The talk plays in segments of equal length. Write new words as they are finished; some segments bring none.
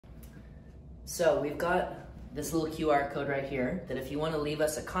So we've got this little QR code right here that if you want to leave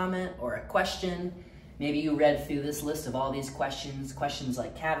us a comment or a question, maybe you read through this list of all these questions, questions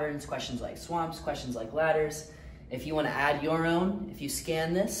like caverns, questions like swamps, questions like ladders. If you want to add your own, if you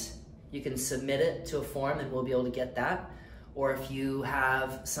scan this, you can submit it to a form and we'll be able to get that. Or if you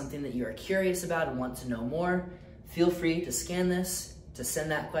have something that you're curious about and want to know more, feel free to scan this, to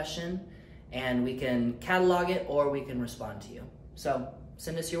send that question, and we can catalog it or we can respond to you. So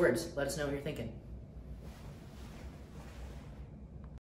send us your words. Let us know what you're thinking.